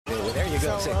Well, there you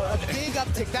go. So a big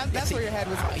uptick. That's where your head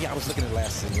was. Yeah, I was looking at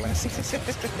last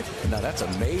season. Now that's a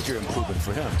major improvement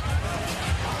for him.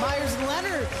 Meyers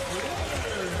Leonard.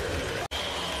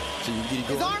 So you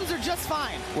go, his arms are just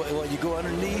fine. Well, you go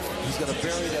underneath. He's going to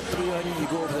bury that 300. You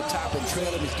go over the top and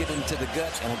trail him. He's getting into the gut,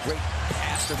 and a great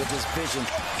passer with his vision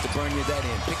to burn you that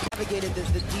in. Navigated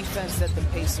the defense that the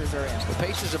Pacers are in. The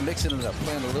Pacers are mixing it up,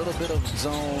 playing a little bit of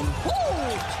zone.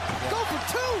 Woo! Go for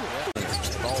two.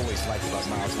 Yeah. Always liked about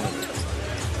Meyers Leonard.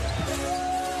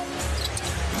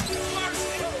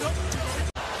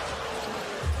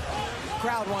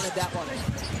 Crowd wanted that one.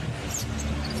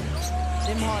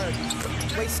 In hard.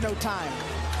 Waste no time.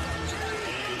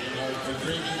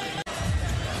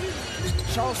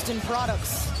 Charleston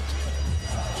Products.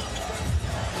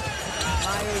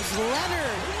 Meyers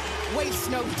Leonard. Waste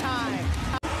no time.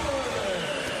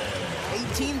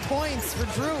 18 points for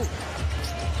Drew.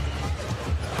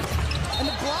 And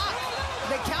the block.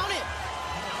 They count it.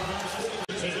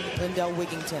 Lindell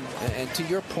Wigington. And to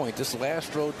your point, this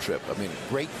last road trip, I mean,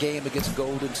 great game against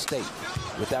Golden State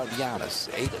without Giannis.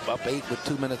 Up eight with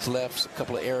 2 minutes left. A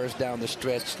couple of errors down the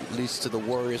stretch leads to the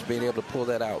Warriors being able to pull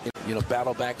that out. You know,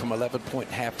 battle back from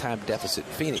 11-point halftime deficit.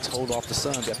 Phoenix hold off the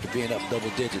Suns after being up double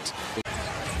digits.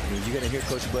 You're going to hear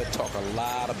Coach Bud talk a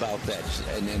lot about that.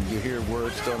 And then you hear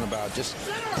words thrown about just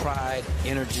pride,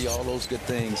 energy, all those good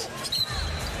things.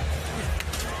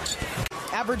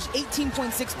 Averaged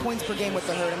 18.6 points per game with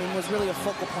the Herd. I mean, was really a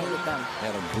focal point with them.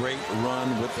 Had a great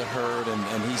run with the Herd,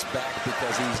 and he's back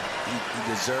because he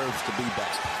deserves to be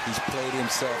back. He's played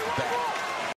himself back